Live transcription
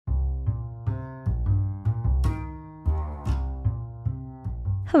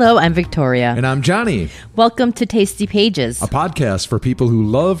Hello, I'm Victoria. And I'm Johnny. Welcome to Tasty Pages. A podcast for people who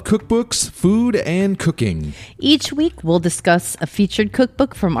love cookbooks, food, and cooking. Each week, we'll discuss a featured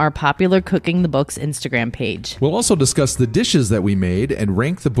cookbook from our popular Cooking the Books Instagram page, We'll also discuss the dishes that we made and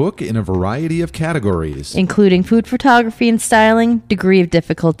rank the book in a variety of categories. including food photography and styling, degree of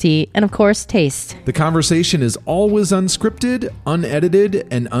difficulty, and of course, taste. The conversation is always unscripted, unedited,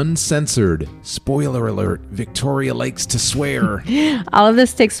 and uncensored. Spoiler alert, Victoria likes to swear. All of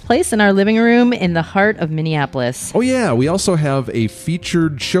this takes place in our living room in the heart of Minneapolis. Oh yeah, we also have a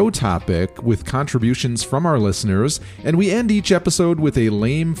featured show topic with contributions from our listeners, and we end each episode with a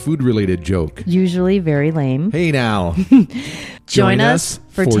lame food-related joke. Usually very lame. Hey now. Join us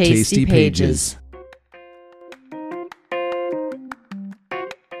for Tasty Pages.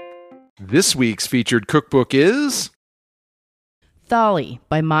 This week's featured cookbook is... Thali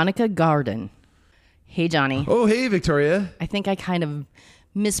by Monica Garden. Hey, Johnny. Oh, hey, Victoria. I think I kind of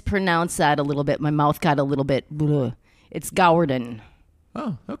mispronounced that a little bit. My mouth got a little bit bleh. It's Gowardin.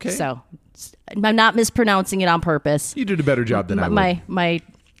 Oh, okay. So I'm not mispronouncing it on purpose. You did a better job than I would.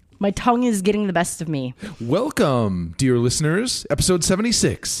 My tongue is getting the best of me. Welcome, dear listeners, episode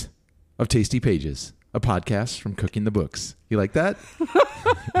 76 of Tasty Pages, a podcast from Cooking the Books. You like that?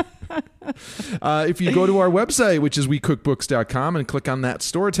 If you go to our website, which is wecookbooks.com, and click on that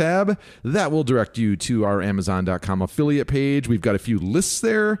store tab, that will direct you to our Amazon.com affiliate page. We've got a few lists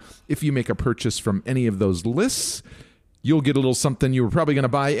there. If you make a purchase from any of those lists, you'll get a little something you were probably going to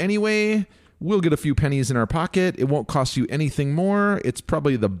buy anyway. We'll get a few pennies in our pocket. It won't cost you anything more. It's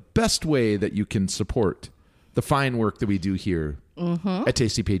probably the best way that you can support the fine work that we do here at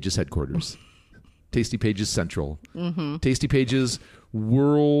Tasty Pages headquarters. Tasty Pages Central. Tasty Pages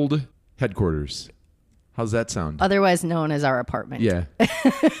World Headquarters. How's that sound? Otherwise known as our apartment. Yeah.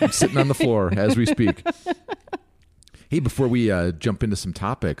 I'm sitting on the floor as we speak. Hey, before we jump into some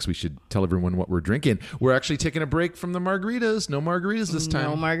topics, we should tell everyone what we're drinking. We're actually taking a break from the margaritas. No margaritas this time.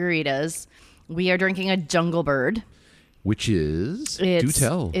 No margaritas. We are drinking a Jungle Bird. Which is? Do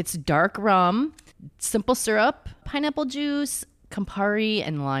tell. It's dark rum, simple syrup, pineapple juice, Campari,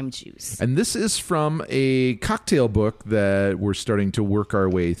 and lime juice. And this is from a cocktail book that we're starting to work our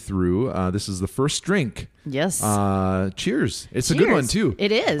way through. This is the first drink. Yes. Cheers. It's a good one, too.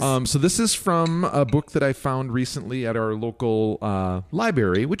 It is. So this is from a book that I found recently at our local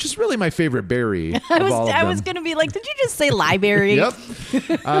library, which is really my favorite berry of all of them. I was going to be like, did you just say library?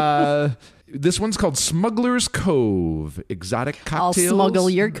 Yep. This one's called Smuggler's Cove, exotic cocktails. I'll smuggle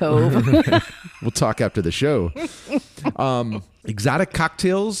your cove. We'll talk after the show. Exotic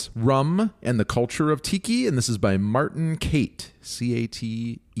cocktails, rum, and the culture of tiki. And this is by Martin Cate,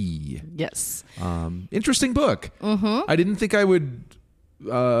 C-A-T-E. Yes. Interesting book. I didn't think I would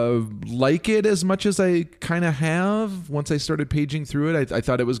like it as much as I kind of have once I started paging through it. I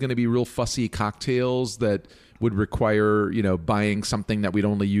thought it was going to be real fussy cocktails that would require, buying something that we'd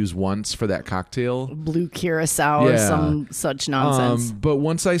only use once for that cocktail. Blue curacao or some such nonsense. But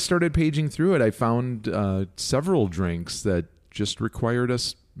once I started paging through it, I found several drinks that just required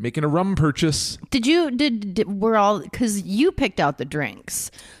us making a rum purchase. We're all, because you picked out the drinks.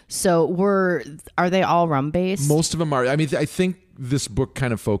 So are they all rum based? Most of them are. I mean, I think this book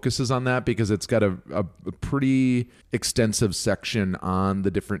kind of focuses on that because it's got a pretty extensive section on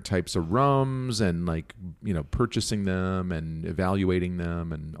the different types of rums and purchasing them and evaluating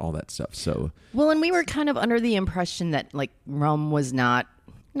them and all that stuff. So and we were kind of under the impression that rum was not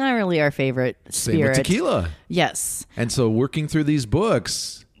really our favorite spirit. Same with tequila. Yes. And so working through these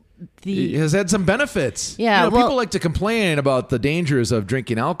books it has had some benefits. Yeah, people like to complain about the dangers of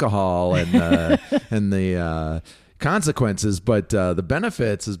drinking alcohol and and the consequences, but the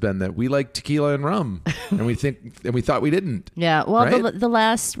benefits has been that we like tequila and rum, and we thought we didn't. Yeah, well, right? the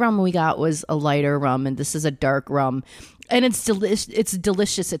last rum we got was a lighter rum, and this is a dark rum, and it's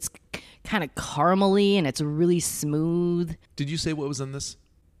delicious. It's kind of caramely, and it's really smooth. Did you say what was in this?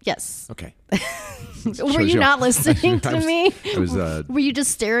 Yes. Okay. Were you not listening to me? I was. Were you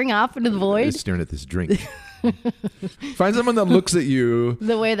just staring off into the void? I was staring at this drink. Find someone that looks at you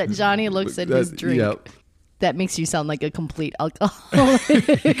the way that Johnny looks at his drink. Yep. That makes you sound like a complete alcoholic.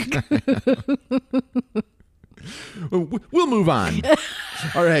 We'll move on.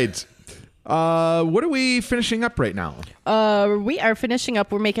 All right. What are we finishing up right now? We are finishing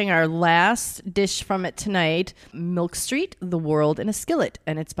up. We're making our last dish from it tonight. Milk Street, The World in a Skillet.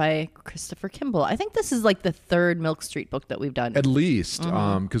 And it's by Christopher Kimball. I think this is like the third Milk Street book that we've done. At least.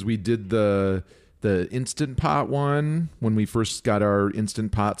 Because we did the Instant Pot one when we first got our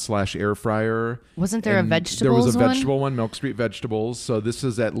Instant Pot / air fryer. Wasn't there a vegetables There was a one? vegetable one, Milk Street Vegetables. So this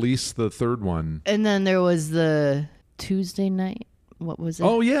is at least the third one. And then there was the Tuesday night What was it?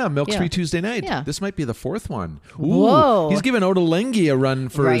 Oh, yeah, Milk Yeah. Street Tuesday night. Yeah. This might be the fourth one. Ooh, Whoa. He's giving Ottolenghi a run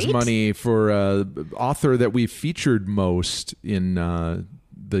for his Right? money for author that we featured most in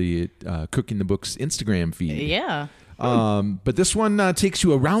the Cooking the Books Instagram feed. Yeah. But this one takes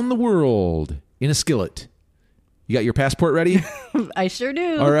you around the world in a skillet. You got your passport ready? I sure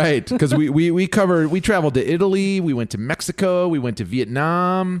do. All right, because we traveled to Italy, we went to Mexico, we went to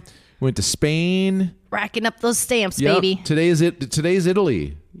Vietnam, we went to Spain. Racking up those stamps, Yep, baby. Today's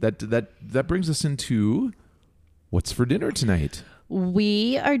Italy. That brings us into what's for dinner tonight.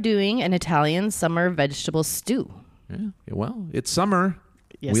 We are doing an Italian summer vegetable stew. Yeah, well, it's summer.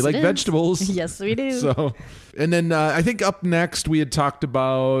 Yes, we it like is. vegetables. Yes, we do. So, and then I think up next we had talked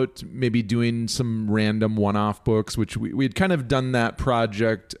about maybe doing some random one-off books, which we had kind of done that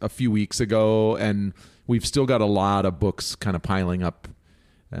project a few weeks ago, and we've still got a lot of books kind of piling up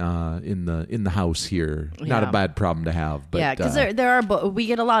in the house here. Not a Yeah. bad problem to have. But, yeah, because there are we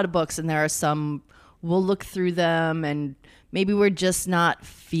get a lot of books, and there are some we'll look through them, and maybe we're just not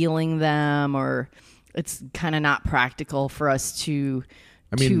feeling them, or it's kind of not practical for us to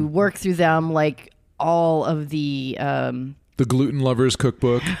work through them like all of the the Gluten Lovers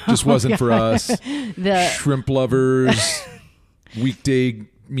Cookbook just wasn't for us. the Shrimp Lovers weekday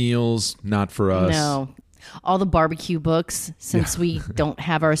meals, not for us. no. All the barbecue books, since we don't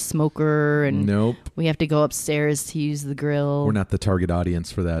have our smoker and Nope. we have to go upstairs to use the grill. We're not the target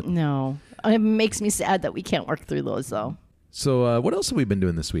audience for that. No. It makes me sad that we can't work through those, though. So what else have we been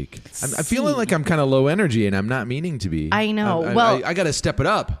doing this week? I'm feeling like I'm kind of low energy, and I'm not meaning to be. I know. I got to step it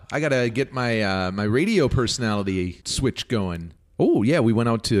up. I got to get my my radio personality switch going. Oh yeah, we went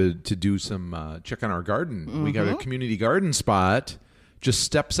out to do some check on our garden. Mm-hmm. We got a community garden spot just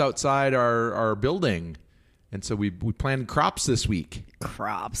steps outside our building, and so we planted crops this week.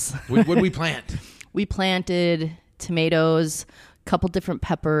 Crops. What did we plant? We planted tomatoes, a couple different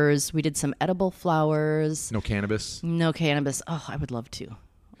peppers. We did some edible flowers. No cannabis. No cannabis. Oh, I would love to.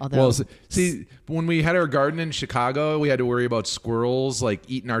 Although, Well, see, when we had our garden in Chicago, we had to worry about squirrels like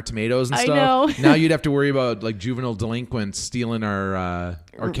eating our tomatoes and I stuff. know. Now you'd have to worry about like juvenile delinquents stealing our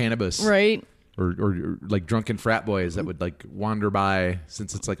cannabis, right? Or like drunken frat boys that would like wander by,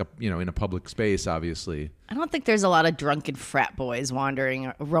 since it's like in a public space, obviously. I don't think there's a lot of drunken frat boys roaming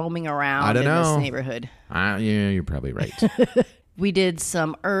around I don't in know. this neighborhood. Yeah, you're probably right. We did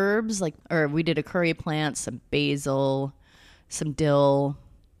some herbs, we did a curry plant, some basil, some dill.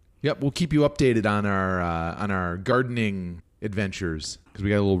 Yep, we'll keep you updated on our gardening adventures, because we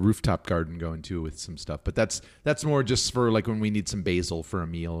got a little rooftop garden going too with some stuff. But that's more just for like when we need some basil for a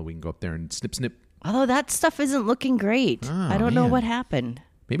meal. We can go up there and snip. Although that stuff isn't looking great. Oh, I don't know man. what happened.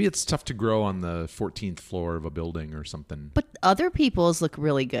 Maybe it's tough to grow on the 14th floor of a building or something. But other people's look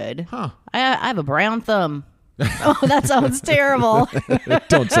really good. Huh. I have a brown thumb. Oh, that sounds terrible.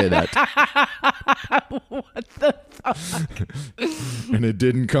 Don't say that. What the fuck? And it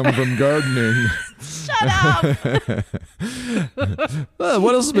didn't come from gardening. Shut up.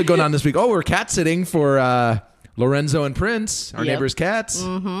 What else has been going on this week? Oh, we're cat sitting for Lorenzo and Prince, our Yep. neighbors' cats.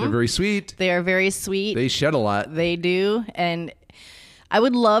 They're very sweet. They are very sweet. They shed a lot. They do. And I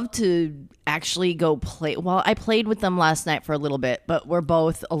would love to actually go play. Well, I played with them last night for a little bit, but we're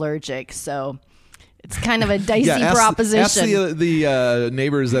both allergic. So it's kind of a dicey proposition. Ask the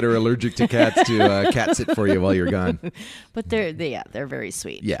neighbors that are allergic to cats to cat sit for you while you're gone. But they're very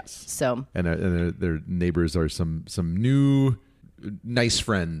sweet. Yes. So And their neighbors are some new nice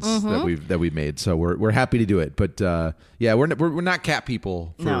friends that we've made. So we're happy to do it. But yeah, we're not cat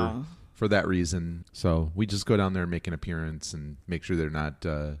people for that reason. So we just go down there and make an appearance and make sure they're not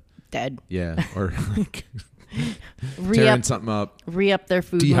dead. yeah, or like tearing something up. Re-up their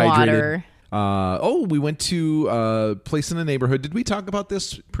food and Dehydrated. water. We went to a place in the neighborhood. Did we talk about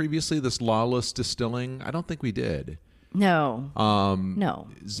this previously? This Lawless Distilling? I don't think we did. No. No.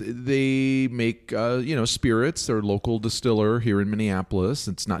 They make spirits. They're a local distiller here in Minneapolis.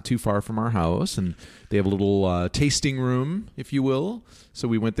 It's not too far from our house, and they have a little tasting room, if you will. So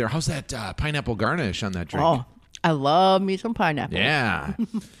we went there. How's that pineapple garnish on that drink? Oh, I love me some pineapple. Yeah. It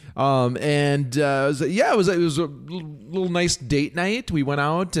was a little nice date night. We went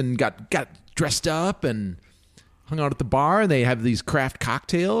out and got dressed up and hung out at the bar. They have these craft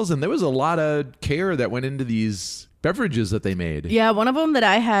cocktails, and there was a lot of care that went into these beverages that they made. Yeah, one of them that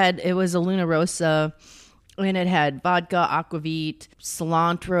I had, it was a Luna Rosa, and it had vodka, aquavit,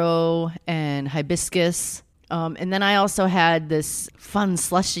 cilantro, and hibiscus. And then I also had this fun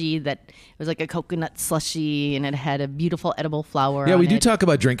slushy that was like a coconut slushy, and it had a beautiful edible flower. Yeah, on we do it. talk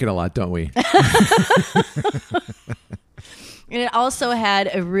about drinking a lot, don't we? And it also had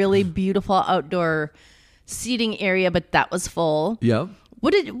a really beautiful outdoor seating area, but that was full. Yep.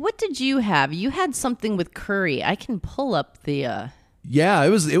 What did you have? You had something with curry. I can pull up the. Yeah, it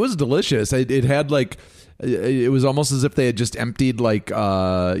was delicious. It had like, it was almost as if they had just emptied like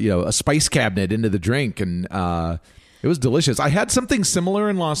a spice cabinet into the drink, and it was delicious. I had something similar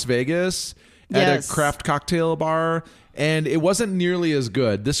in Las Vegas at a craft cocktail bar, and it wasn't nearly as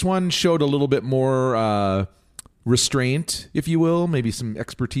good. This one showed a little bit more restraint, if you will, maybe some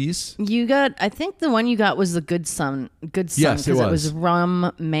expertise. I think the one you got was the Good Sun. Yes, it was. It was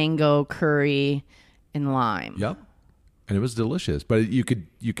rum, mango, curry, and lime. Yep. And it was delicious, but you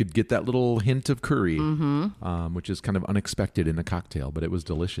could get that little hint of curry, which is kind of unexpected in a cocktail, but it was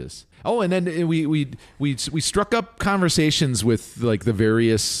delicious. Oh, and then we struck up conversations with like the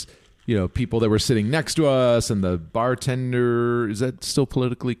various people that were sitting next to us, and the bartender. Is that still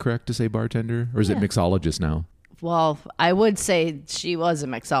politically correct to say bartender, or is it mixologist now? Well, I would say she was a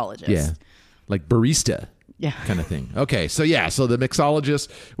mixologist. Yeah, like barista. Yeah, kind of thing. Okay, so the mixologist.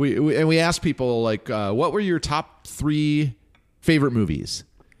 We asked people like, what were your top 3 favorite movies,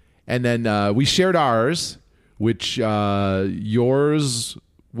 and then we shared ours. Which yours?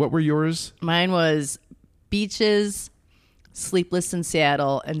 What were yours? Mine was Beaches, Sleepless in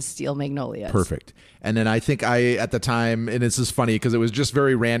Seattle, and Steel Magnolias. Perfect. And then I think at the time, and this is funny because it was just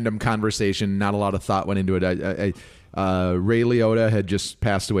very random conversation. Not a lot of thought went into it. Ray Liotta had just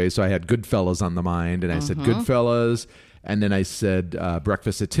passed away, so I had Goodfellas on the mind, and I said Goodfellas, and then I said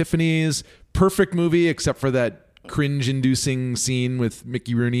Breakfast at Tiffany's. Perfect movie, except for that cringe-inducing scene with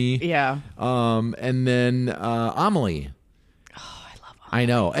Mickey Rooney. Yeah. And then Amelie. Oh, I love Amelie. I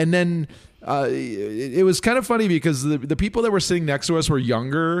know. And then it was kind of funny because the people that were sitting next to us were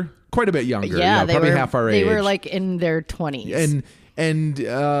younger, quite a bit younger. Yeah, probably half our age. They were like in their 20s. And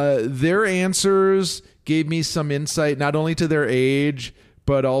their answers gave me some insight, not only to their age,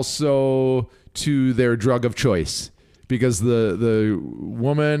 but also to their drug of choice. Because the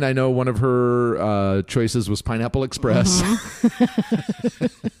woman, I know one of her choices was Pineapple Express.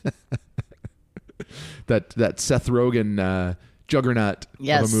 that Seth Rogen juggernaut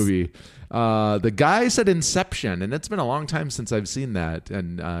of a movie. The guy said Inception, and it's been a long time since I've seen that.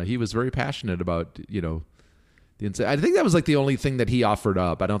 And he was very passionate about, I think that was like the only thing that he offered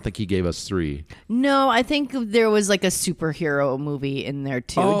up. I don't think he gave us 3. No, I think there was like a superhero movie in there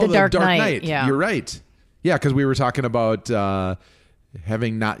too. Oh, the Dark Knight. Yeah, you're right. Yeah, because we were talking about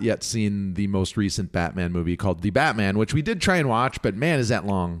having not yet seen the most recent Batman movie called The Batman, which we did try and watch, but man, is that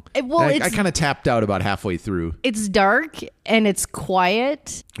long. I kind of tapped out about halfway through. It's dark and it's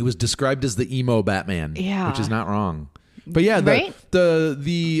quiet. It was described as the emo Batman, which is not wrong. But yeah, right?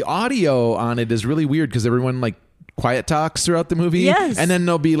 the audio on it is really weird because everyone like quiet talks throughout the movie. Yes. And then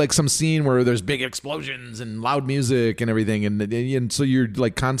there'll be like some scene where there's big explosions and loud music and everything. And so you're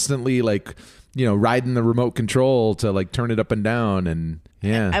like constantly like, riding the remote control to like turn it up and down. And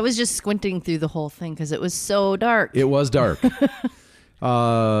yeah, I was just squinting through the whole thing because it was so dark. It was dark. Yeah.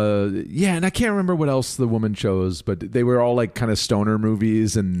 And I can't remember what else the woman chose, but they were all like kind of stoner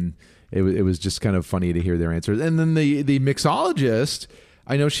movies, and it was just kind of funny to hear their answers. And then the mixologist,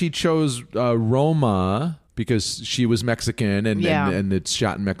 I know she chose Roma because she was Mexican and it's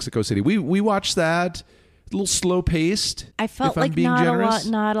shot in Mexico City. We watched that, a little slow paced. I felt like not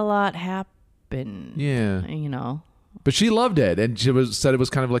a lot happened. Yeah, But she loved it, and she said it was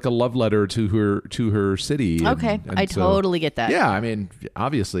kind of like a love letter to her city. Okay, and I totally get that. Yeah, I mean,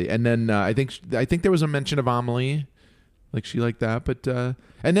 obviously. And then I think there was a mention of Amelie, like she liked that. But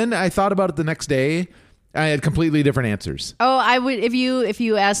and then I thought about it the next day. I had completely different answers. Oh, I would if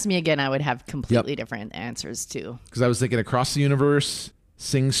you asked me again, I would have completely different answers too. Because I was thinking Across the Universe,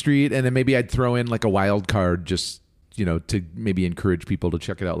 Sing Street, and then maybe I'd throw in like a wild card, just to maybe encourage people to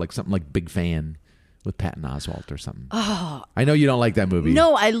check it out, like something like Big Fan with Patton Oswalt or something. Oh, I know you don't like that movie.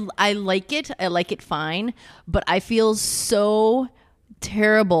 No, I like it. I like it fine, but I feel so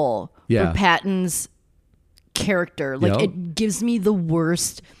terrible for Patton's character. Like it gives me the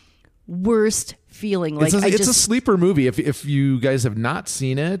worst feeling. Like it's a sleeper movie. If you guys have not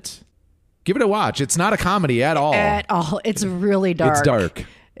seen it, give it a watch. It's not a comedy at all. It's really dark. It's dark.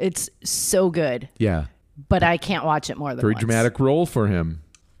 It's so good. Yeah. But I can't watch it more than Very once. dramatic role for him.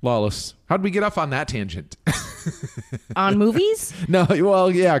 Lawless. How'd we get off on that tangent? On movies? No, well,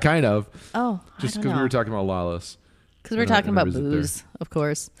 yeah, kind of. Oh, just because we were talking about Lawless. Because we're talking about booze, of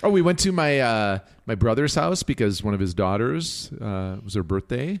course. Oh, we went to my brother's house because one of his daughters was her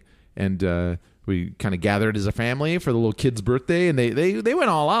birthday, and we kind of gathered as a family for the little kid's birthday, and they went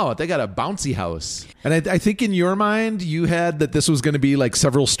all out. They got a bouncy house. And I think in your mind, you had that this was going to be like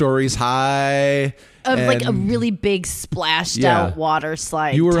several stories high. Of like a really big splashed out water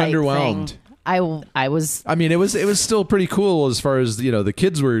slide. You were type underwhelmed. Thing. I was. I mean, it was still pretty cool as far as, the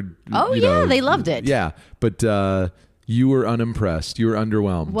kids were. Oh, they loved it. Yeah. But you were unimpressed. You were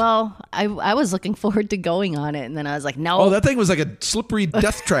underwhelmed. Well, I was looking forward to going on it, and then I was like, no. Oh, that thing was like a slippery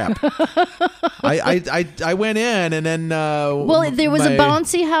death trap. I went in, and then well, there was a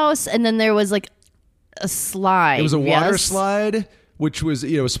bouncy house, and then there was like a slide. It was a water slide, which was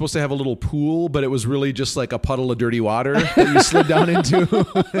was supposed to have a little pool, but it was really just like a puddle of dirty water that you slid down into.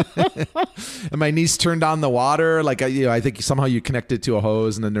 And my niece turned on the water, like I think somehow you connect it to a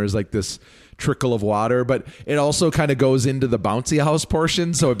hose, and then there's like this trickle of water, but it also kind of goes into the bouncy house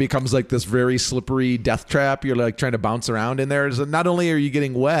portion, so it becomes like this very slippery death trap. You're like trying to bounce around in there. So not only are you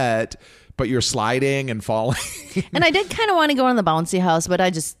getting wet, but you're sliding and falling. And I did kind of want to go in the bouncy house, but I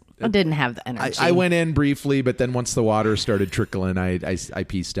didn't have the energy. I went in briefly, but then once the water started trickling, I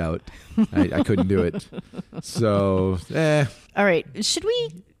pieced out. I couldn't do it. So, All right, should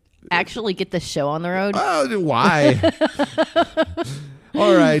we actually get the show on the road? Oh, why?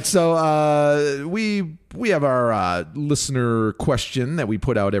 All right, so we have our listener question that we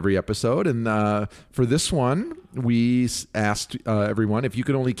put out every episode, and for this one, we asked everyone, if you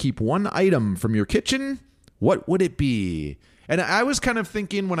could only keep one item from your kitchen, what would it be? And I was kind of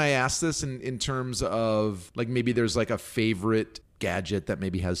thinking when I asked this in terms of like maybe there's like a favorite gadget that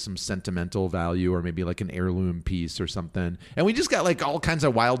maybe has some sentimental value, or maybe like an heirloom piece or something. And we just got like all kinds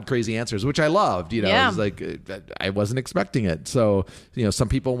of wild, crazy answers, which I loved. Yeah. It was like I wasn't expecting it. So some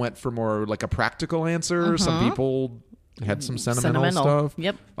people went for more like a practical answer. Some people had some sentimental stuff.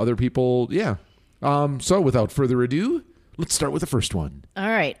 Yep. Other people, yeah. So without further ado, let's start with the first one. All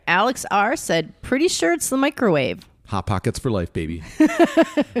right. Alex R said, pretty sure it's the microwave. Hot Pockets for life, baby.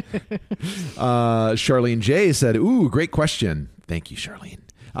 Charlene J said, ooh, great question. Thank you, Charlene.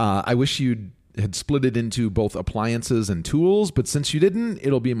 I wish you had split it into both appliances and tools, but since you didn't,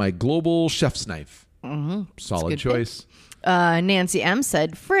 it'll be my global chef's knife. Solid choice. Nancy M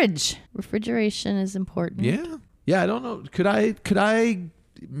said, fridge. Refrigeration is important. Yeah. Yeah, I don't know. Could I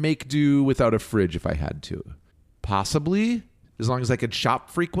make do without a fridge if I had to? Possibly, as long as I could shop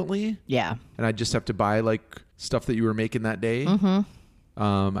frequently. Yeah. And I'd just have to buy like stuff that you were making that day.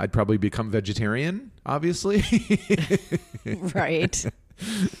 I'd probably become vegetarian, obviously. Right.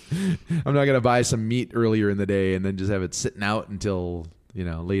 I'm not going to buy some meat earlier in the day and then just have it sitting out until,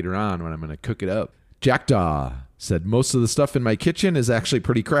 later on when I'm going to cook it up. Jackdaw said, most of the stuff in my kitchen is actually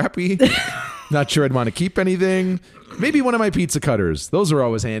pretty crappy. Not sure I'd want to keep anything. Maybe one of my pizza cutters. Those are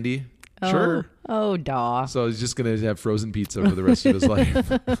always handy. Sure. Oh, daw. So he's just going to have frozen pizza for the rest of his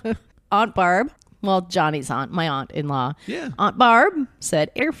life. Aunt Barb. Well, Johnny's aunt, my aunt-in-law. Yeah. Aunt Barb said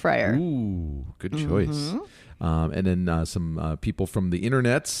air fryer. Ooh, good choice. And then some people from the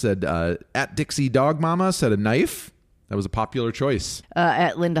internet said, at Dixie Dog Mama said a knife. That was a popular choice.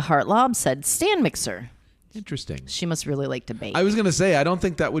 At Linda Hartlob said stand mixer. Interesting. She must really like to bake. I was going to say, I don't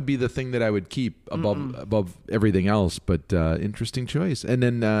think that would be the thing that I would keep above everything else, but interesting choice. And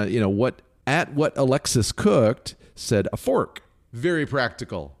then, what Alexis cooked said a fork. Very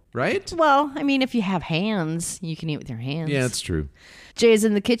practical. Right? Well, I mean, if you have hands, you can eat with your hands. Yeah, that's true. Jay's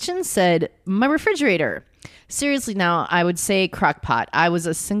in the kitchen said, my refrigerator. Seriously, now, I would say crock pot. I was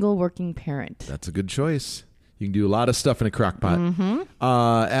a single working parent. That's a good choice. You can do a lot of stuff in a crock pot.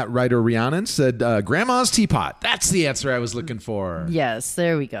 At Ryder Rhiannon said, grandma's teapot. That's the answer I was looking for. Yes,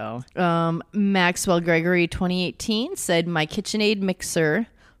 there we go. Maxwell Gregory 2018 said, my KitchenAid mixer,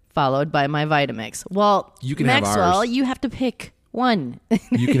 followed by my Vitamix. Well, you can Maxwell, have ours. You have to pick one.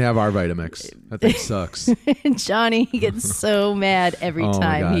 You can have our Vitamix. That thing sucks. Johnny gets so mad every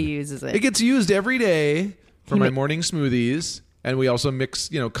time he uses it. It gets used every day for my morning smoothies, and we also mix,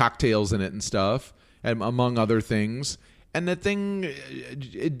 cocktails in it and stuff, and among other things. And that thing,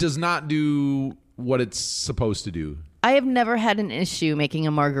 it does not do what it's supposed to do. I have never had an issue making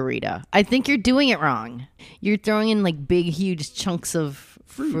a margarita. I think you're doing it wrong. You're throwing in like big, huge chunks of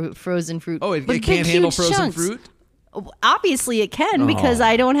frozen fruit. Oh, it But can't big, handle huge frozen chunks. fruit? Obviously it can, because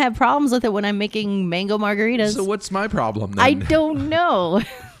I don't have problems with it when I'm making mango margaritas. So what's my problem then? I don't know.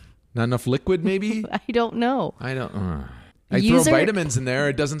 Not enough liquid, maybe? I don't know. I don't. I throw vitamins in there.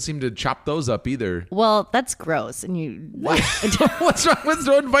 It doesn't seem to chop those up either. Well, that's gross. And you What's wrong with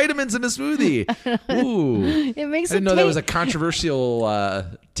throwing vitamins in a smoothie? Ooh. It makes I didn't know that was a controversial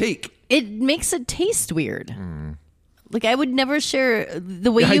take. It makes it taste weird. Like, I would never share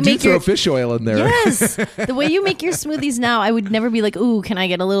the way you do make throw your fish oil in there. Yes. The way you make your smoothies now, I would never be like, ooh, can I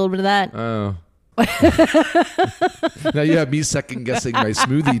get a little bit of that? Oh. Now you have me second guessing my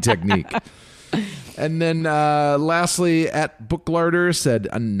smoothie technique. And then lastly, at Booklarder said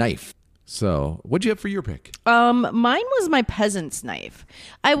a knife. So, what'd you have for your pick? Mine was my peasant's knife.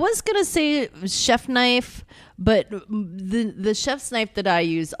 I was gonna say chef knife, but the chef's knife that I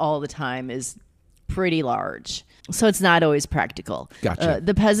use all the time is pretty large, so it's not always practical. Gotcha.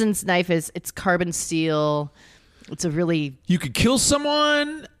 The peasant's knife it's carbon steel. It's a really You could kill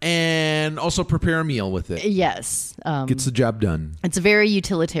someone and also prepare a meal with it. yes. Gets the job done. It's very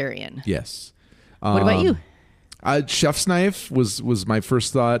utilitarian. Yes. What about you? Chef's knife was my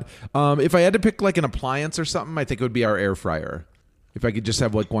first thought. If I had to pick like an appliance or something, I think it would be our air fryer. If I could just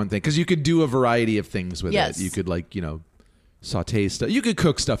have like one thing, because you could do a variety of things with Yes. it. You could saute stuff. You could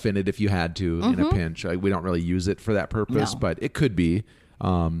cook stuff in it if you had to in a pinch. We don't really use it for that purpose, No. but it could be.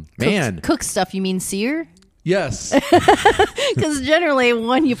 Man, Cook stuff. You mean sear? yes, Because generally,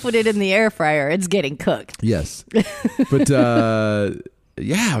 when you put it in the air fryer, it's getting cooked. yes. But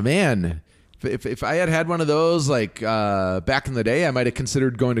yeah, man. If I had one of those back in the day, I might have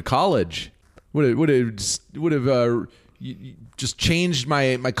considered going to college. Would have just changed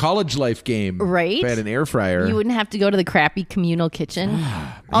my college life game. Right. If I had an air fryer. You wouldn't have to go to the crappy communal kitchen.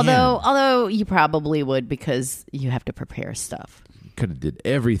 Although you probably would, because you have to prepare stuff. Could have did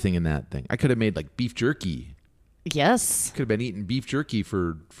everything in that thing. I could have made like beef jerky. Yes. Could have been eating beef jerky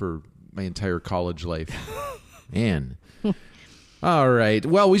for my entire college life. Man. All right.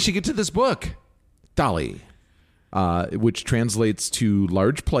 Well, we should get to this book, Dolly, which translates to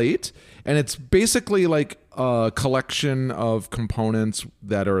large plate. And it's basically like a collection of components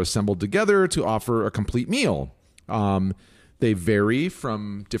that are assembled together to offer a complete meal. They vary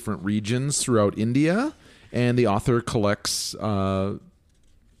from different regions throughout India, and the author collects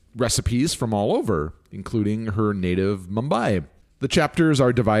recipes from all over, including her native Mumbai. The chapters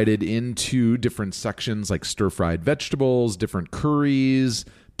are divided into different sections like stir-fried vegetables, different curries,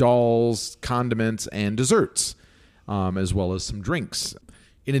 dals, condiments, and desserts, as well as some drinks.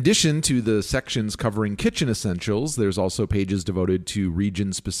 In addition to the sections covering kitchen essentials, there's also pages devoted to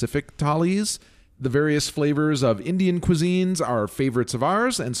region-specific thalis. The various flavors of Indian cuisines are favorites of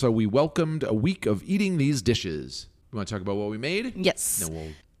ours, and so we welcomed a week of eating these dishes. You want to talk about what we made? Yes. Then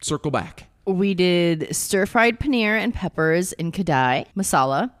we'll circle back. We did stir-fried paneer and peppers in kadai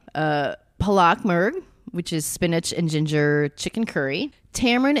masala, palak murg, which is spinach and ginger chicken curry,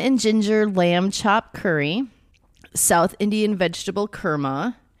 tamarind and ginger lamb chop curry, South Indian vegetable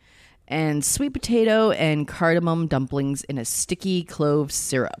kurma, and sweet potato and cardamom dumplings in a sticky clove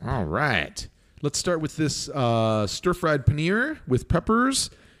syrup. All right. Let's start with this stir-fried paneer with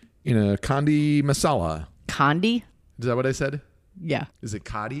peppers in a kandi masala. Kandi? Is that what I said? Yeah. Is it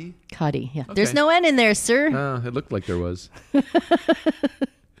kadi? Kadi, yeah. Okay. There's no N in there, sir. It looked like there was.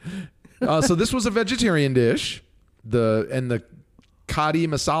 So this was a vegetarian dish. The kadi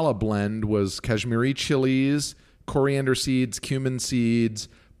masala blend was Kashmiri chilies, coriander seeds, cumin seeds,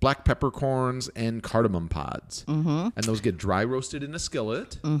 black peppercorns, and cardamom pods. Mm-hmm. And those get dry roasted in a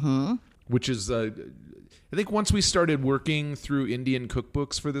skillet, which is, I think once we started working through Indian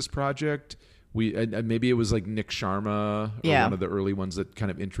cookbooks for this project, maybe it was like Nick Sharma or one of the early ones that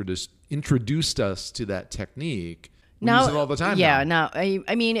kind of introduced us to that technique. We use it all the time. Yeah, now.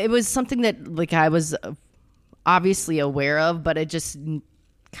 I mean, it was something that like I was obviously aware of, but it just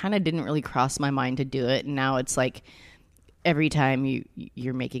kind of didn't really cross my mind to do it. And now it's like every time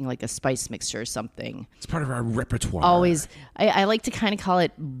you're making like a spice mixture or something, It's part of our repertoire. always I like to kind of call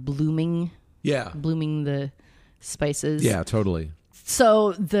it blooming the spices. Yeah, totally.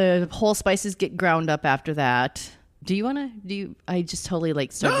 So the whole spices get ground up after that. I just totally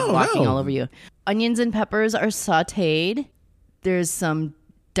like started walking all over you. Onions and peppers are sauteed. There's some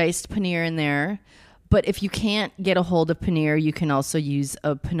diced paneer in there. But if you can't get a hold of paneer, you can also use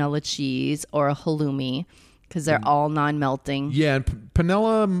a panela cheese or a halloumi because they're all non-melting. Yeah, and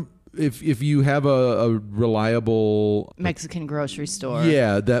panela, if you have a reliable Mexican grocery store.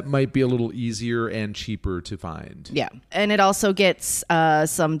 yeah, that might be a little easier and cheaper to find. Yeah. And it also gets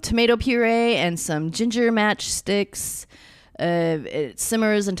some tomato puree and some ginger matchsticks. It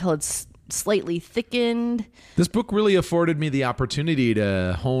simmers until it's slightly thickened. This book really afforded me the opportunity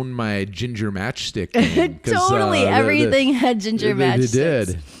to hone my ginger matchstick game, 'cause, Totally. Everything had ginger matchsticks.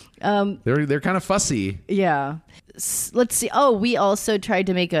 They did. They're kind of fussy. Yeah. Let's see. Oh, we also tried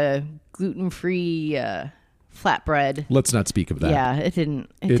to make a gluten-free flatbread. Let's not speak of that. Yeah, it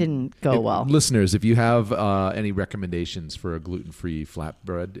didn't go well. Listeners, if you have any recommendations for a gluten-free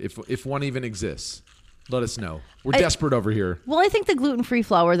flatbread, if one even exists, let us know. We're desperate over here. Well, I think the gluten-free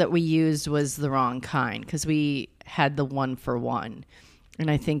flour that we used was the wrong kind because we had the 1-for-1,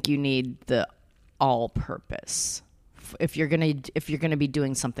 and I think you need the all-purpose if you're gonna be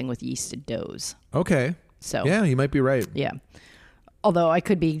doing something with yeasted doughs. Okay. So yeah, you might be right. yeah. Although I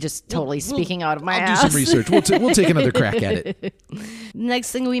could be just totally speaking out of my I'll ass. do some research. We'll take another crack at it.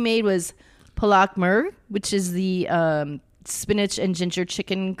 Next thing we made was palak mer, which is the spinach and ginger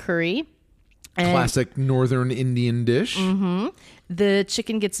chicken curry. And Classic northern Indian dish. the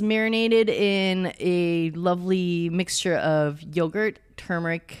chicken gets marinated in a lovely mixture of yogurt,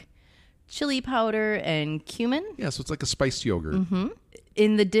 turmeric, chili powder, and cumin. Yeah, so it's like a spiced yogurt.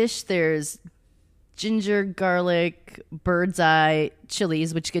 In the dish, there's ginger, garlic, bird's eye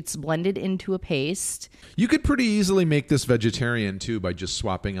chilies, which gets blended into a paste. You could pretty easily make this vegetarian too by just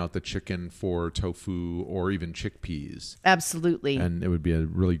swapping out the chicken for tofu or even chickpeas. Absolutely. And it would be a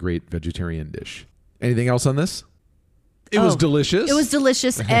really great vegetarian dish. Anything else on this? It was delicious. It was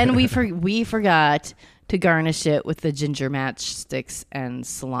delicious, and we forgot to garnish it with the ginger matchsticks and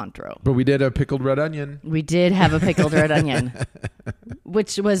cilantro. But we did a pickled red onion. We did have a pickled red onion,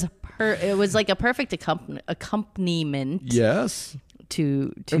 which was it was like a perfect accompaniment. Yes.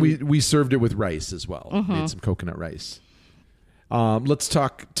 To And we served it with rice as well. Made some coconut rice. Let's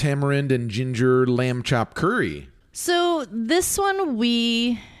talk tamarind and ginger lamb chop curry. So this one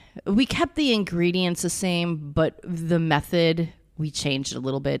we kept the ingredients the same, but the method we changed a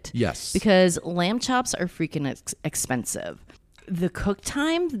little bit. Yes. Because lamb chops are freaking expensive. The cook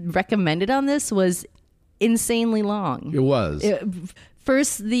time recommended on this was insanely long. It was.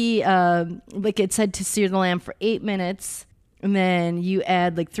 First, like it said to sear the lamb for 8 minutes. And then you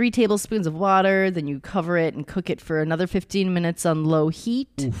add like 3 tablespoons of water. Then you cover it and cook it for another 15 minutes on low heat.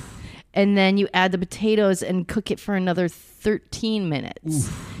 Oof. And then you add the potatoes and cook it for another 13 minutes.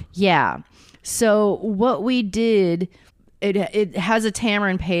 Oof. Yeah. So what we did, it has a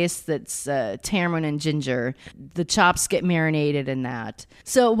tamarind paste that's tamarind and ginger. The chops get marinated in that.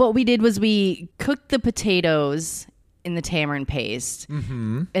 So what we did was we cooked the potatoes in the tamarind paste,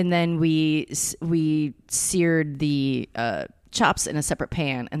 and then we seared the chops in a separate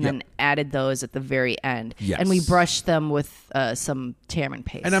pan, and then added those at the very end. Yes. And we brushed them with some tamarind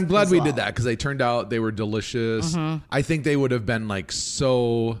paste. And I'm glad we did that because they turned out they were delicious. I think they would have been like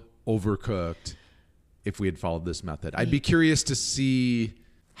so overcooked if we had followed this method. I'd be curious to see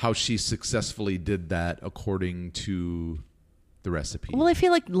how she successfully did that according to the recipe. Well, I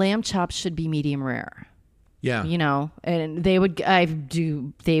feel like lamb chops should be medium rare. Yeah. You know, and they would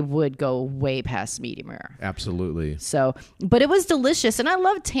go way past medium rare. Absolutely. So, but it was delicious, and I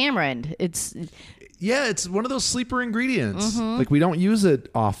love tamarind. It's one of those sleeper ingredients. Like we don't use it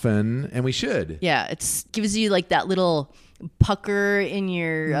often, and we should. Yeah, it gives you like that little pucker in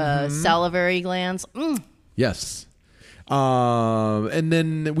your salivary glands. Yes. And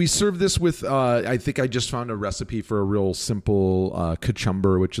then we serve this with, I think I just found a recipe for a real simple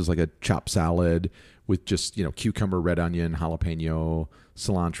cucumber, which is like a chopped salad with just, cucumber, red onion, jalapeno,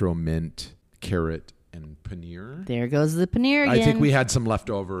 cilantro, mint, carrot, and paneer. There goes the paneer again. I think we had some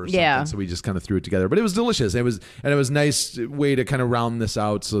leftover or something, so we just kind of threw it together. But it was delicious. It was a nice way to kind of round this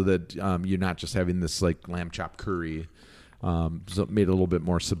out so that you're not just having this like lamb chop curry. So it made it a little bit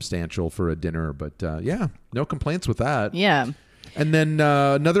more substantial for a dinner. But no complaints with that. Yeah. And then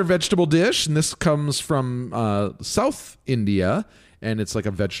another vegetable dish, and this comes from South India, and it's like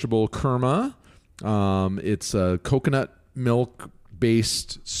a vegetable kurma. It's a coconut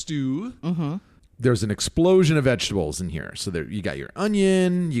milk-based stew. There's an explosion of vegetables in here. So there, you got your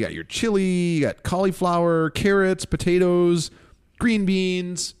onion, you got your chili, you got cauliflower, carrots, potatoes, green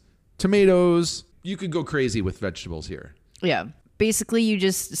beans, tomatoes. You could go crazy with vegetables here. Yeah. Basically, you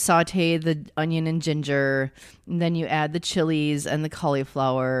just saute the onion and ginger, and then you add the chilies and the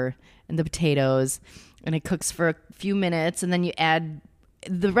cauliflower and the potatoes, and it cooks for a few minutes, and then you add,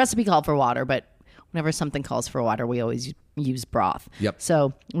 the recipe called for water, but whenever something calls for water, we always use broth. Yep.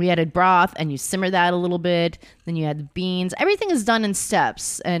 So we added broth, and you simmer that a little bit, then you add the beans. Everything is done in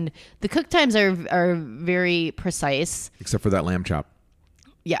steps, and the cook times are very precise. Except for that lamb chop.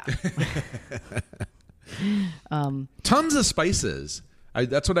 Yeah. Tons of spices.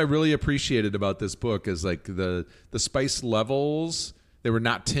 That's what I really appreciated about this book is like the spice levels. They were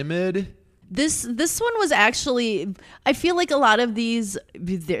not timid. This one was actually, I feel like a lot of these,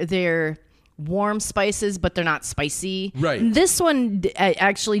 they're warm spices, but they're not spicy. Right. This one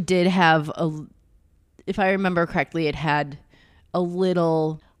actually did have if I remember correctly, it had a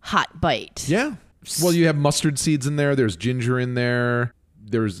little hot bite. Yeah. Well, you have mustard seeds in there. There's ginger in there.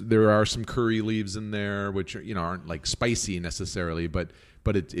 There are some curry leaves in there, which aren't like spicy necessarily, but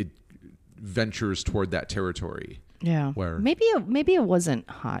it ventures toward that territory. Yeah. Where maybe it wasn't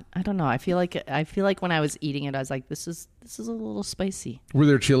hot. I don't know. I feel like when I was eating it, I was like, this is a little spicy. Were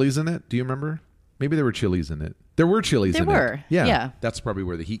there chilies in it? Do you remember? Maybe there were chilies in it. There were chilies There in were, it. Yeah. yeah. That's probably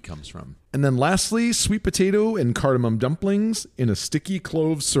where the heat comes from. And then lastly, sweet potato and cardamom dumplings in a sticky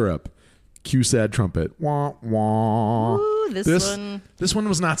clove syrup. Cue sad trumpet. Wah, wah. Ooh, This one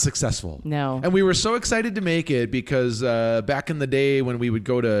was not successful. No. And we were so excited to make it because back in the day when we would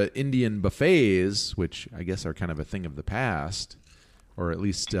go to Indian buffets, which I guess are kind of a thing of the past, or at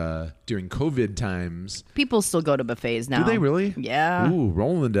least during COVID times. People still go to buffets now. Do they really? Yeah. Ooh,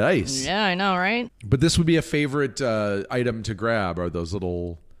 rolling the dice. Yeah, I know, right? But this would be a favorite item to grab are those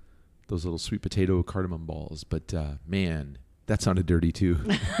little sweet potato cardamom balls. But man, that sounded dirty too.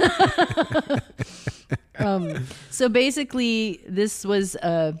 So basically, this was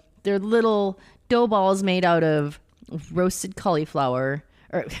they're little dough balls made out of roasted cauliflower.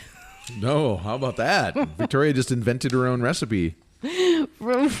 Or No, how about that? Victoria just invented her own recipe.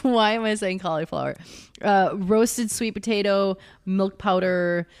 why am I saying cauliflower? Roasted sweet potato, milk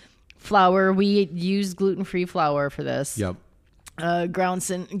powder, flour. We use gluten-free flour for this. Yep.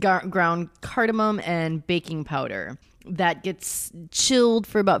 Ground cardamom and baking powder. That gets chilled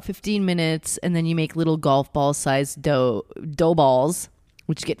for about 15 minutes, and then you make little golf ball sized dough balls,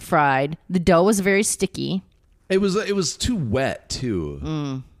 which get fried. The dough was very sticky. It was too wet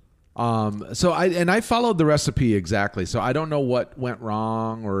too. So I followed the recipe exactly. So I don't know what went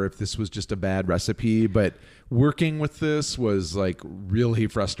wrong or if this was just a bad recipe, but working with this was like really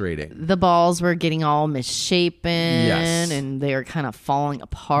frustrating. The balls were getting all misshapen, Yes. and they were kind of falling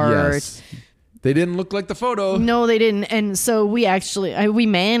apart. Yes. They didn't look like the photo. No, they didn't. And so we actually we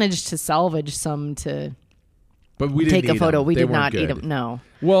managed to salvage some to But we didn't take a eat photo. them. We They did weren't not eat good. them. No.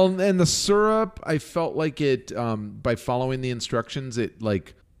 Well, and the syrup, I felt like it by following the instructions, it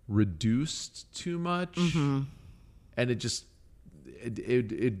like reduced too much, and it just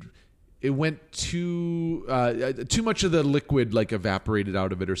it went too much of the liquid like evaporated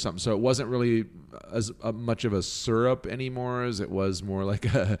out of it or something. So it wasn't really as much of a syrup anymore as it was more like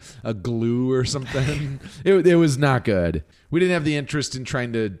a glue or something. It was not good. We didn't have the interest in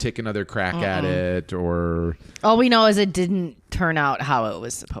trying to take another crack at it or All we know is it didn't turn out how it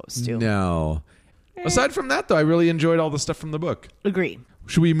was supposed to. no. Aside from that, though, I really enjoyed all the stuff from the book. Agree.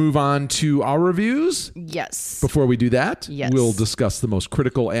 Should we move on to our reviews? Yes. Before we do that, Yes. we'll discuss the most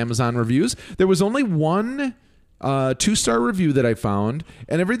critical Amazon reviews. There was only one 2-star review that I found,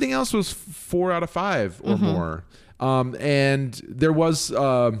 and everything else was 4 out of 5 or more. And there was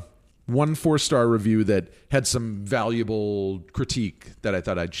one 4-star review that had some valuable critique that I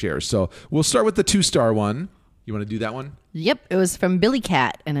thought I'd share. So we'll start with the 2-star one. You want to do that one? Yep. It was from Billy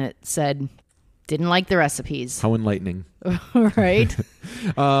Cat, and it said, didn't like the recipes. How enlightening. Right?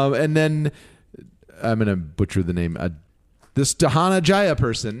 And then I'm going to butcher the name. This Dahana Jaya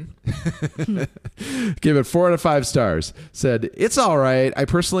person gave it 4 out of 5 stars. Said, it's all right. I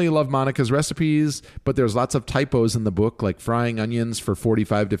personally love Monica's recipes, but there's lots of typos in the book, like frying onions for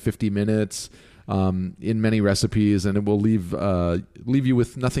 45 to 50 minutes in many recipes, and it will leave you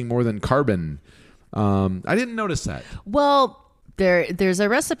with nothing more than carbon. I didn't notice that. Well, there's a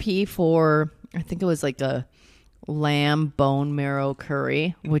recipe for, I think it was like a lamb bone marrow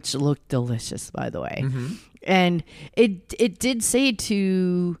curry, which looked delicious, by the way. And it did say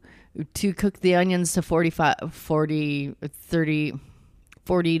to cook the onions to 40 to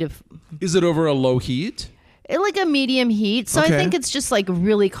Is it over a low heat? like a medium heat. So Okay. I think it's just like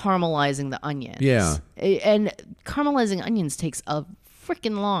really caramelizing the onions. Yeah. And caramelizing onions takes a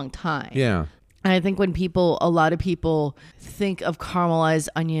freaking long time. Yeah. And I think when a lot of people think of caramelized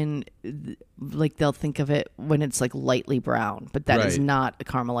onion, like they'll think of it when it's like lightly brown, but that is Right. not a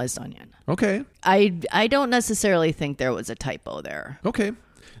caramelized onion. Okay. I don't necessarily think there was a typo there. Okay.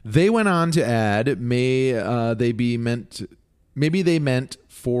 They went on to add, maybe they meant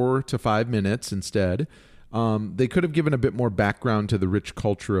 4 to 5 minutes instead. They could have given a bit more background to the rich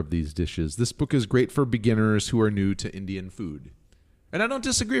culture of these dishes. This book is great for beginners who are new to Indian food. And I don't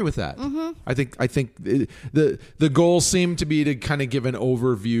disagree with that. I think the goal seemed to be to kind of give an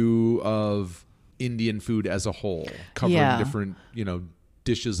overview of Indian food as a whole, covering Yeah. different,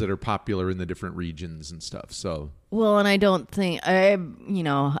 dishes that are popular in the different regions and stuff. So Well, and I don't think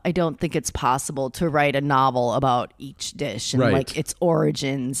it's possible to write a novel about each dish and Right. like its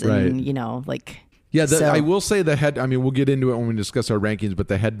origins Right. and like. yeah, So- I will say we'll get into it when we discuss our rankings, but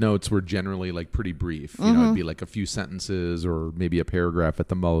the head notes were generally like pretty brief. It'd be like a few sentences or maybe a paragraph at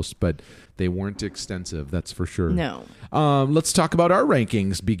the most, but they weren't extensive. That's for sure. No. Let's talk about our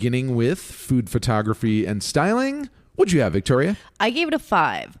rankings, beginning with food photography and styling. What'd you have, Victoria? I gave it a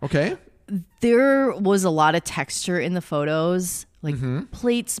 5. Okay. There was a lot of texture in the photos, like Mm-hmm.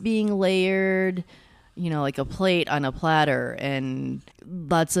 plates being layered, like a plate on a platter, and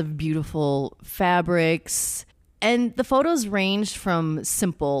lots of beautiful fabrics. And the photos ranged from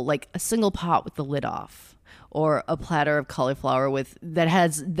simple, like a single pot with the lid off, or a platter of cauliflower that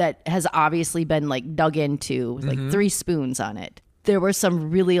has obviously been like dug into with like 3 spoons on it. There were some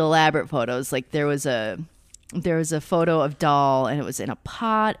really elaborate photos. Like there was a photo of Dal, and it was in a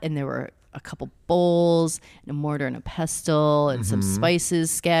pot, and there were a couple bowls and a mortar and a pestle and some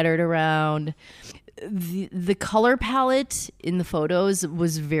spices scattered around. The color palette in the photos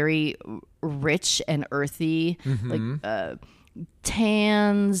was very rich and earthy, like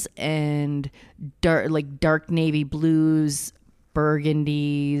tans and dark navy blues,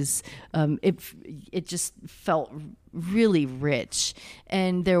 burgundies. It just felt really rich,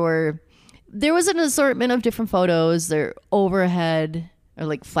 and there was an assortment of different photos. They're overhead or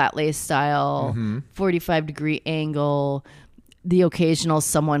like flat lay style, 45-degree angle, the occasional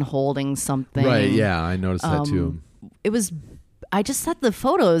someone holding something. Right, yeah, I noticed that too. I just thought the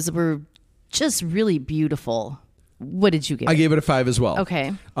photos were just really beautiful. What did you give I gave it a 5 as well.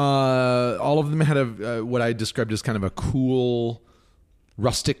 Okay. All of them had what I described as kind of a cool,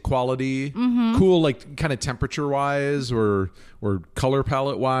 rustic quality. Cool, like kind of temperature-wise or color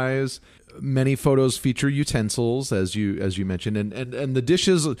palette-wise. Many photos feature utensils, as you mentioned, and the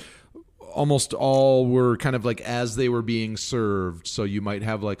dishes almost all were kind of like as they were being served. So you might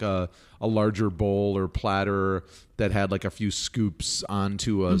have like a larger bowl or platter that had like a few scoops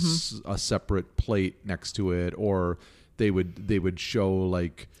onto a separate plate next to it, or they would show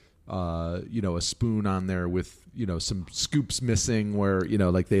like a spoon on there with some scoops missing where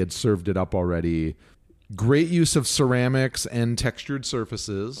like they had served it up already. Great use of ceramics and textured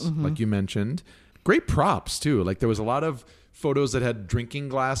surfaces, like you mentioned. Great props too. Like there was a lot of photos that had drinking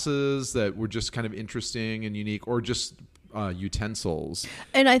glasses that were just kind of interesting and unique, or just utensils.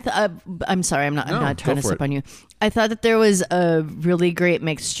 And I'm sorry, I'm not trying to step on you. I thought that there was a really great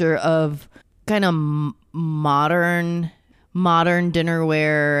mixture of kind of modern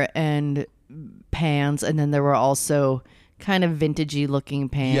dinnerware and pans, and then there were also kind of vintagey looking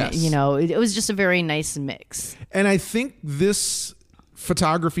pans. Yes. It was just a very nice mix. And I think this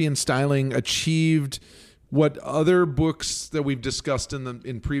photography and styling achieved what other books that we've discussed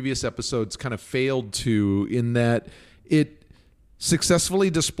in previous episodes kind of failed to, in that it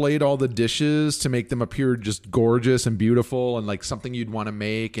successfully displayed all the dishes to make them appear just gorgeous and beautiful and like something you'd want to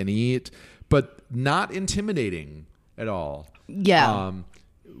make and eat, but not intimidating at all. Yeah.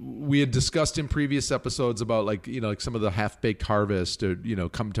 We had discussed in previous episodes about like some of the Half-Baked Harvest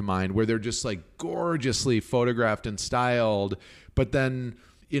come to mind, where they're just like gorgeously photographed and styled, but then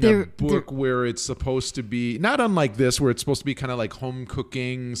in a book where it's supposed to be not unlike this, where it's supposed to be kind of like home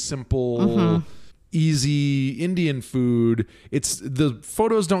cooking, simple, easy Indian food, the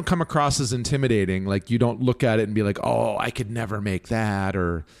photos don't come across as intimidating. Like you don't look at it and be like, oh, I could never make that,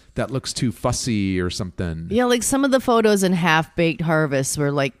 or that looks too fussy or something. Yeah, like some of the photos in Half-Baked Harvest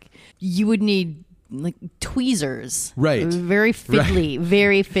were like you would need like tweezers. Right. Very fiddly,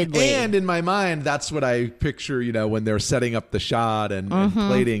 very fiddly. And in my mind, that's what I picture, when they're setting up the shot and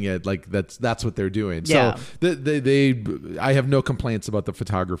plating it, like that's what they're doing. Yeah. So I have no complaints about the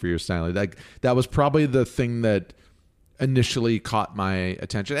photography or styling. Like that was probably the thing that initially caught my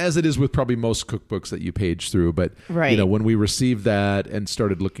attention, as it is with probably most cookbooks that you page through. But when we received that and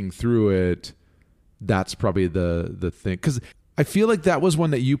started looking through it, that's probably the thing. Because I feel like that was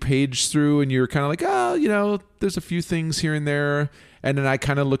one that you paged through and you're kind of like, there's a few things here and there. And then I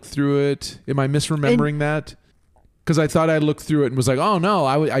kind of looked through it. Am I misremembering that? Because I thought I looked through it and was like, oh no,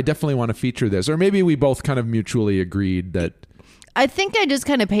 I definitely want to feature this. Or maybe we both kind of mutually agreed that. I think I just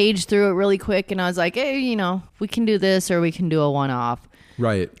kind of paged through it really quick and I was like, hey, we can do this or we can do a one-off.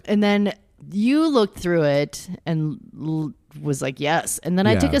 Right. And then you looked through it and was like, yes. And then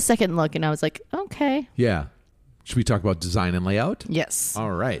I took a second look and I was like, okay. Yeah. Should we talk about design and layout? Yes. All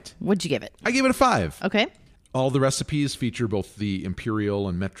right. What'd you give it? I gave it a 5. Okay. All the recipes feature both the imperial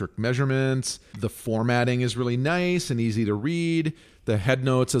and metric measurements. The formatting is really nice and easy to read. The head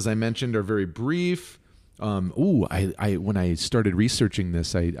notes, as I mentioned, are very brief. When I started researching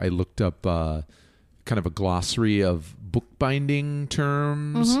this, I looked up kind of a glossary of bookbinding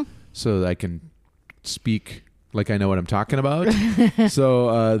terms so that I can speak like I know what I'm talking about.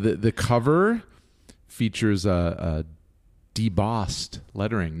 So the cover features a debossed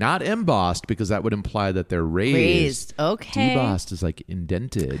lettering, not embossed, because that would imply that they're raised. Okay. Debossed is like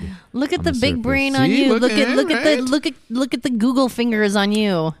indented. Look at the big brain on you. Look at the Google fingers on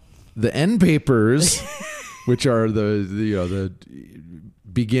you. The end papers, which are the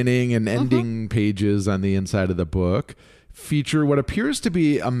beginning and ending pages on the inside of the book, feature what appears to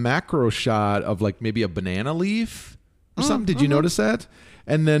be a macro shot of like maybe a banana leaf or something. Did you notice that?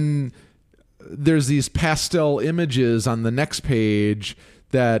 And then there's these pastel images on the next page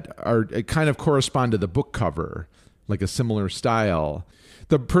that are kind of correspond to the book cover, like a similar style.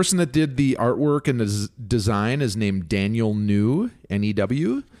 The person that did the artwork and the design is named Daniel New,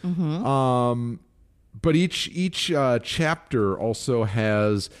 N-E-W. But each chapter also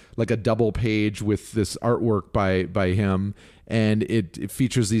has like a double page with this artwork by him, and it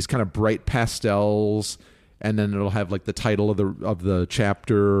features these kind of bright pastels, and then it'll have like the title of the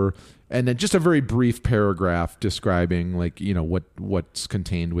chapter, and then just a very brief paragraph describing like, you know, what's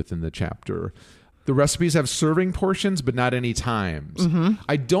contained within the chapter. The recipes have serving portions, but not any times.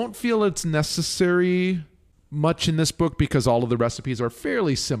 I don't feel it's necessary much in this book because all of the recipes are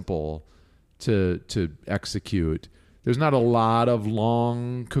fairly simple to execute. There's not a lot of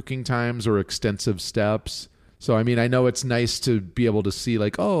long cooking times or extensive steps. So, I mean, I know it's nice to be able to see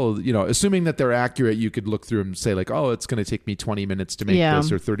like, oh, you know, assuming that they're accurate, you could look through and say like, oh, it's going to take me 20 minutes to make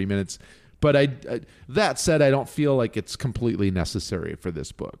this or 30 minutes. But I that said, I don't feel like it's completely necessary for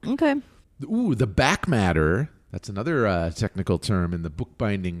this book. Okay. Ooh, the back matter, that's another technical term in the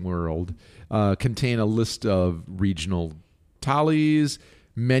bookbinding world, contain a list of regional tallies,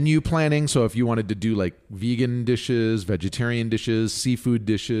 menu planning. So if you wanted to do like vegan dishes, vegetarian dishes, seafood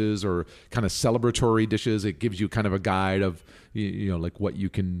dishes, or kind of celebratory dishes, it gives you kind of a guide of, you know, like what you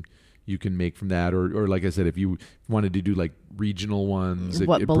can make from that. Or like I said, if you wanted to do like regional ones, it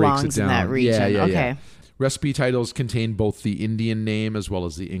breaks it down. In that region. Okay. Recipe titles contain both the Indian name as well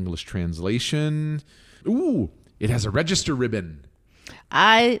as the English translation. Ooh, it has a register ribbon.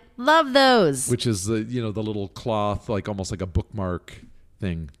 I love those. Which is the little cloth, like almost like a bookmark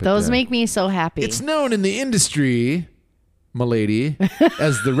thing. But, those make me so happy. It's known in the industry, m'lady,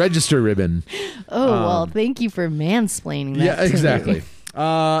 as the register ribbon. Oh, well, thank you for mansplaining that. Yeah, exactly.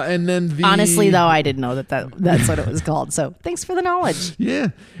 And then honestly, though, I didn't know that's what it was called. So thanks for the knowledge. Yeah.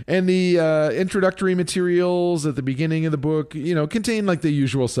 And the introductory materials at the beginning of the book, you know, contain like the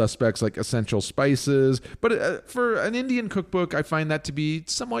usual suspects like essential spices. But for an Indian cookbook, I find that to be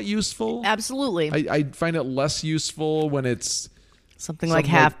somewhat useful. Absolutely. I find it less useful when it's something like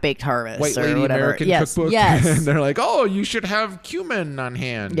Half-Baked Harvest White or Lady whatever. American cookbook. Yes. And they're like, oh, you should have cumin on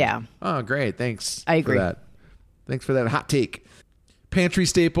hand. Yeah. Oh, great. Thanks. I agree. For that. Thanks for that hot take. Pantry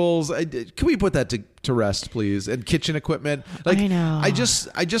staples. Can we put that to rest, please? And kitchen equipment. Like, I know. I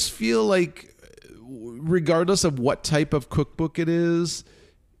just feel like, regardless of what type of cookbook it is,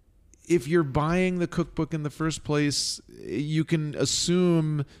 if you're buying the cookbook in the first place, you can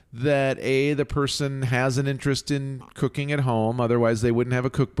assume that the person has an interest in cooking at home. Otherwise, they wouldn't have a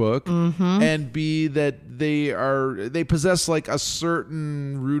cookbook. Mm-hmm. And B, that they possess like a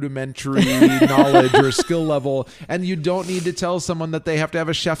certain rudimentary knowledge or skill level, and you don't need to tell someone that they have to have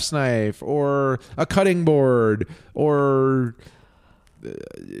a chef's knife or a cutting board or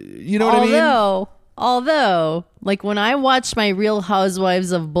you know what I mean? Although, like when I watch my Real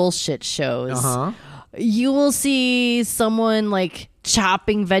Housewives of Bullshit shows, you will see someone like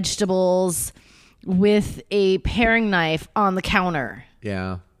chopping vegetables with a paring knife on the counter.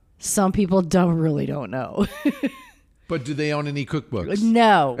 Yeah. Some people really don't know. But do they own any cookbooks?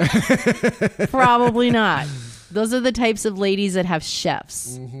 No. Probably not. Those are the types of ladies that have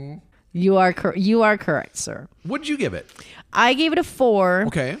chefs. Mm-hmm. You are correct, sir. What did you give it? I gave it a 4.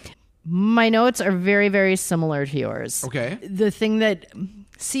 Okay. My notes are very, very similar to yours. Okay. The thing that,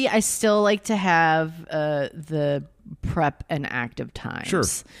 I still like to have the prep and active times. Sure.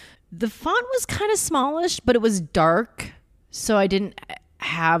 The font was kind of smallish, but it was dark, so I didn't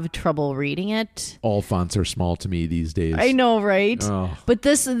have trouble reading it. All fonts are small to me these days. I know, right? Oh. But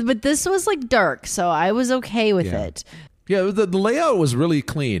this was like dark, so I was okay with it. Yeah, the layout was really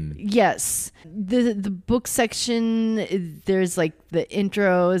clean. Yes. The book section, there's like the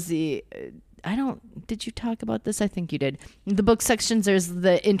intros, did you talk about this? I think you did. The book sections, there's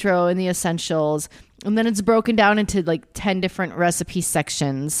the intro and the essentials, and then it's broken down into like 10 different recipe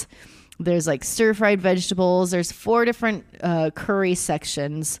sections. There's like stir-fried vegetables. There's 4 different curry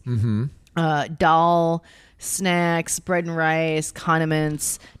sections. Mm-hmm. Dal, snacks, bread and rice,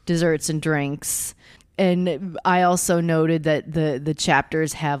 condiments, desserts and drinks. And I also noted that the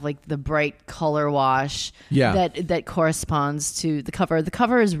chapters have like the bright color wash that corresponds to the cover. The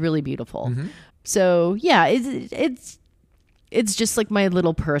cover is really beautiful. Mm-hmm. So yeah, it's just like my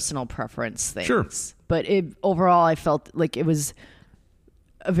little personal preference things. Sure. But overall, I felt like it was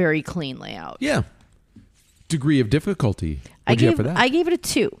a very clean layout. Yeah. Degree of difficulty. What'd you have for that? I gave it a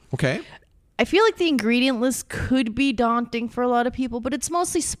 2. Okay. I feel like the ingredient list could be daunting for a lot of people, but it's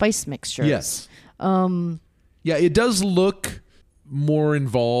mostly spice mixtures. Yes. Yeah, it does look more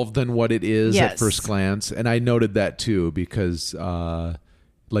involved than what it is at first glance, and I noted that too because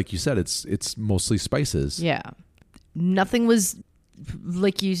like you said, it's mostly spices. Yeah. Nothing was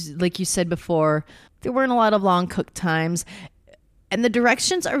like you said before, there weren't a lot of long cook times. And the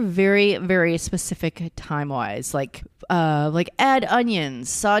directions are very, very specific time-wise. Like add onions,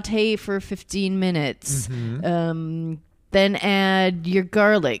 saute for 15 minutes. Then add your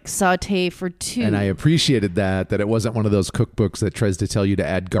garlic, saute for 2. And I appreciated that it wasn't one of those cookbooks that tries to tell you to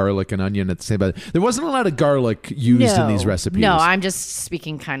add garlic and onion at the same time. There wasn't a lot of garlic used in these recipes. No, I'm just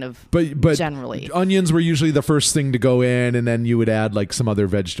speaking kind of but generally. Onions were usually the first thing to go in, and then you would add like some other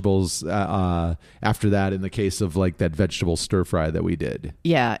vegetables after that in the case of like that vegetable stir fry that we did.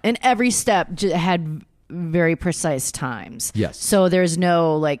 Yeah, and every step had very precise times. Yes. So there's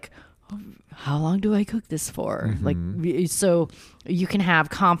no like, how long do I cook this for? Like, so you can have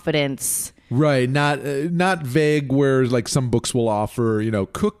confidence. Right. Not vague where like some books will offer,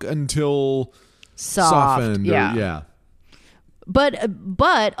 cook until softened. Yeah.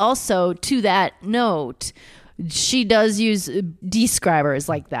 But also to that note, she does use describers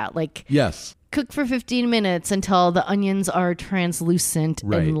like that. Like, yes. Cook for 15 minutes until the onions are translucent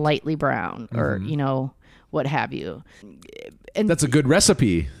and lightly brown, or, what have you. And that's a good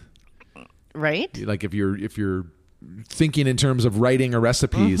recipe. Right? Like if you're thinking in terms of writing a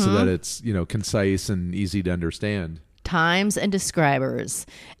recipe so that it's, concise and easy to understand. Times and describers.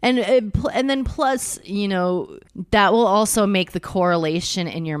 And then plus, that will also make the correlation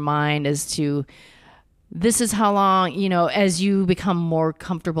in your mind as to this is how long, as you become more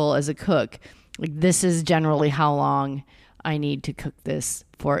comfortable as a cook, like this is generally how long I need to cook this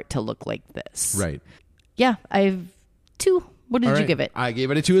for it to look like this. Right. Yeah, I've 2. What did you give it? I gave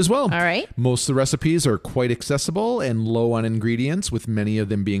it a 2 as well. All right. Most of the recipes are quite accessible and low on ingredients, with many of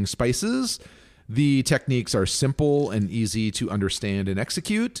them being spices. The techniques are simple and easy to understand and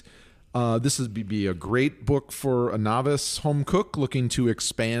execute. This would be a great book for a novice home cook looking to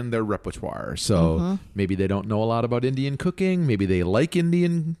expand their repertoire. So maybe they don't know a lot about Indian cooking. Maybe they like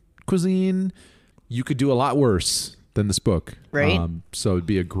Indian cuisine. You could do a lot worse than this book. Right. So it'd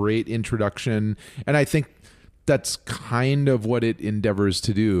be a great introduction. And I think that's kind of what it endeavors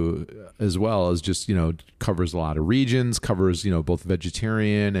to do as well, as just, covers a lot of regions, covers, both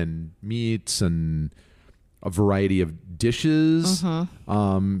vegetarian and meats and a variety of dishes.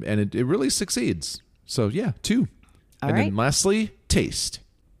 And it really succeeds. So yeah, 2. All right. Then lastly, taste.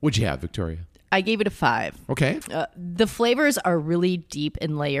 What'd you have, Victoria? I gave it a 5. Okay. The flavors are really deep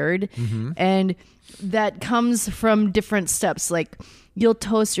and layered, and that comes from different steps. Like, you'll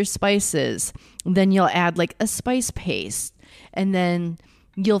toast your spices, then you'll add like a spice paste, and then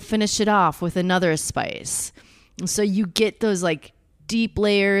you'll finish it off with another spice. So you get those like deep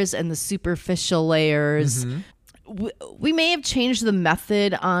layers and the superficial layers. We may have changed the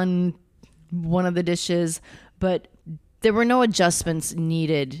method on one of the dishes, but there were no adjustments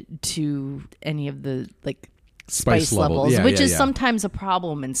needed to any of the like spice levels, which is sometimes a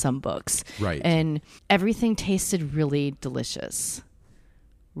problem in some books. Right. And everything tasted really delicious.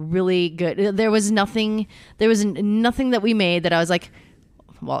 Really good. There was nothing that we made that I was like,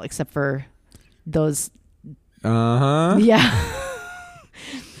 well, except for those. Yeah.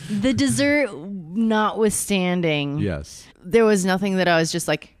 The dessert notwithstanding. Yes. There was nothing that I was just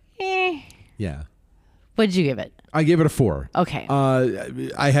like, eh. Yeah. What did you give it? I gave it a 4. Okay.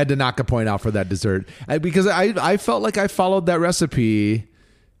 I had to knock a point out for that dessert because I felt like I followed that recipe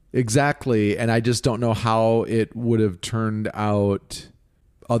exactly, and I just don't know how it would have turned out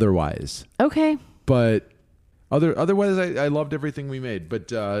otherwise. Okay. But otherwise, I loved everything we made, but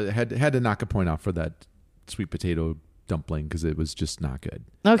had to knock a point out for that sweet potato dumpling because it was just not good.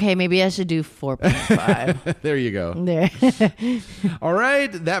 Okay, maybe I should do 4.5. There you go. There. All right,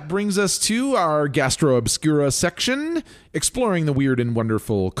 that brings us to our Gastro Obscura section, exploring the weird and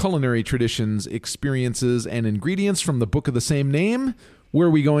wonderful culinary traditions, experiences, and ingredients from the book of the same name. Where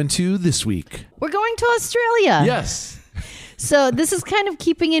are we going to this week? We're going to Australia. Yes. So this is kind of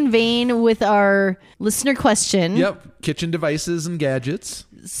keeping in vein with our listener question. Yep, kitchen devices and gadgets.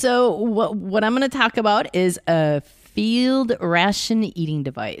 So what I'm going to talk about is a field ration eating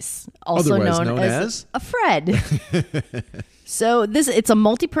device, also known as a Fred. So it's a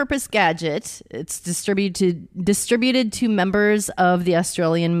multi-purpose gadget. It's distributed to members of the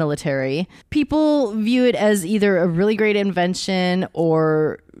Australian military. People view it as either a really great invention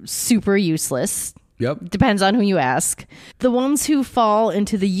or super useless. Yep. Depends on who you ask. The ones who fall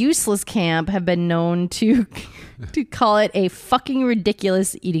into the useless camp have been known to call it a fucking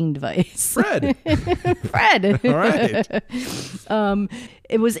ridiculous eating device. Fred. Fred. All right.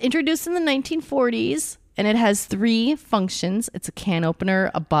 It was introduced in the 1940s And it has 3 functions. It's a can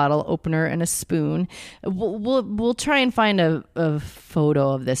opener, a bottle opener, and a spoon. We'll try and find a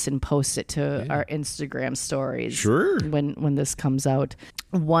photo of this and post it to our Instagram stories. Sure. When this comes out.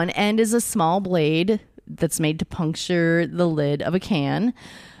 One end is a small blade that's made to puncture the lid of a can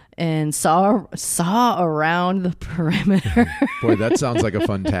and saw around the perimeter. Boy, that sounds like a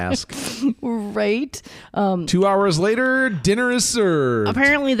fun task. Right. 2 hours later, dinner is served.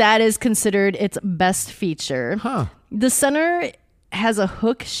 Apparently that is considered its best feature. Huh. The center has a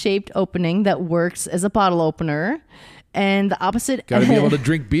hook-shaped opening that works as a bottle opener. And the opposite Got to be able to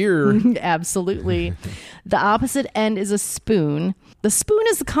drink beer. Absolutely. The opposite end is a spoon. The spoon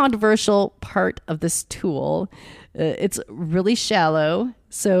is the controversial part of this tool. It's really shallow,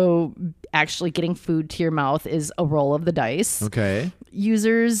 so actually getting food to your mouth is a roll of the dice. Okay.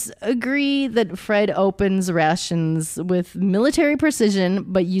 Users agree that Fred opens rations with military precision,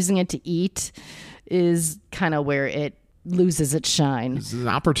 but using it to eat is kind of where it loses its shine. This is an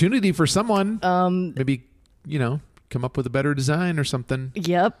opportunity for someone. Maybe, come up with a better design or something.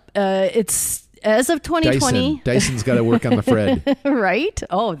 Yep. It's as of 2020. Dyson's got to work on the Fred. Right?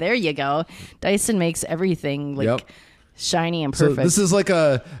 Oh, there you go. Dyson makes everything shiny and So perfect. this is like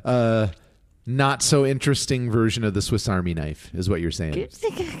a not so interesting version of the Swiss Army knife, is what you're saying.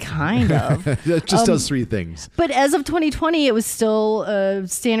 Kind of. It just does 3 things. But as of 2020, it was still a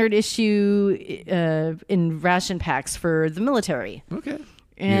standard issue in ration packs for the military. Okay.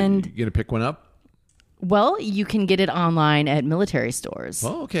 And you gonna pick one up? well, you can get it online at military stores.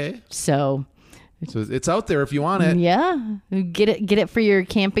 Oh, okay. So it's out there if you want it. yeah, get it for your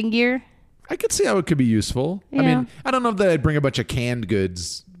camping gear. I could see how it could be useful. I Yeah. mean, I don't know that I'd bring a bunch of canned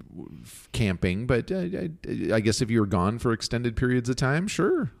goods camping, but I guess if you were gone for extended periods of time,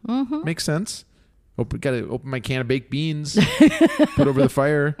 sure. Mm-hmm. Makes sense. Got to open my can of baked beans, put over the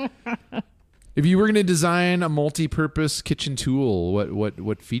fire. If you were going to design a multi-purpose kitchen tool,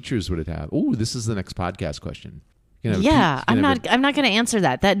 what features would it have? Oh, this is the next podcast question. Yeah, I'm not going to answer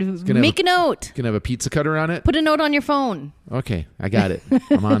that. Make a note. Gonna have a pizza cutter on it. Put a note on your phone. Okay, I got it.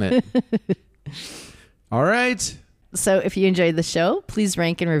 I'm on it. All right. So if you enjoyed the show, please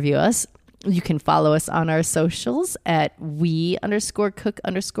rank and review us. You can follow us on our socials at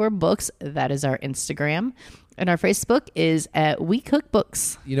we_cook_books. That is our Instagram. And our Facebook is at We Cook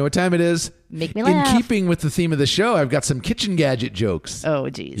Books. You know what time it is? Make me laugh. In keeping with the theme of the show, I've got some kitchen gadget jokes. Oh,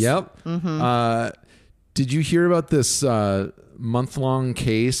 geez. Yep. Mm-hmm. Did you hear about this month-long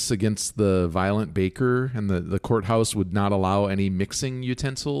case against the violent baker, and the courthouse would not allow any mixing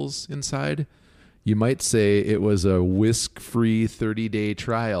utensils inside? You might say it was a whisk-free 30-day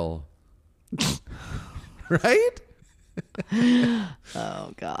trial. Right?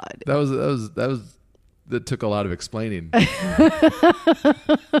 Oh, God. That took a lot of explaining.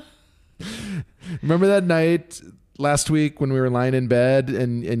 Remember that night last week when we were lying in bed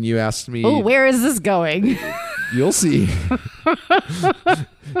and you asked me... Oh, where is this going? You'll see.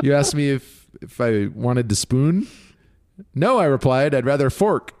 You asked me if I wanted to spoon. No, I replied, I'd rather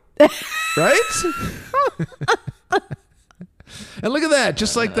fork. Right? And look at that.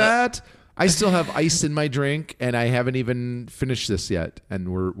 Just like that, I still have ice in my drink, and I haven't even finished this yet. And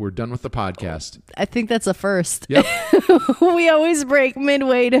we're done with the podcast. I think that's a first. Yep. We always break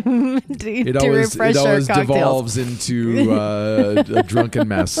midway to refresh it our always cocktails. devolves into a drunken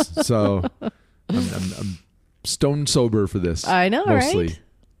mess. So I'm stone sober for this. I know, mostly. right?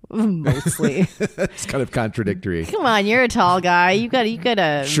 Mostly. It's kind of contradictory. Come on, you're a tall guy. You got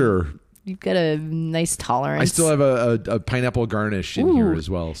a Sure. You've got a nice tolerance. I still have a pineapple garnish in here as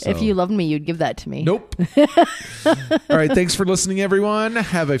well. So. If you loved me, you'd give that to me. Nope. All right. Thanks for listening, everyone.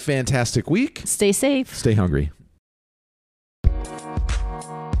 Have a fantastic week. Stay safe. Stay hungry.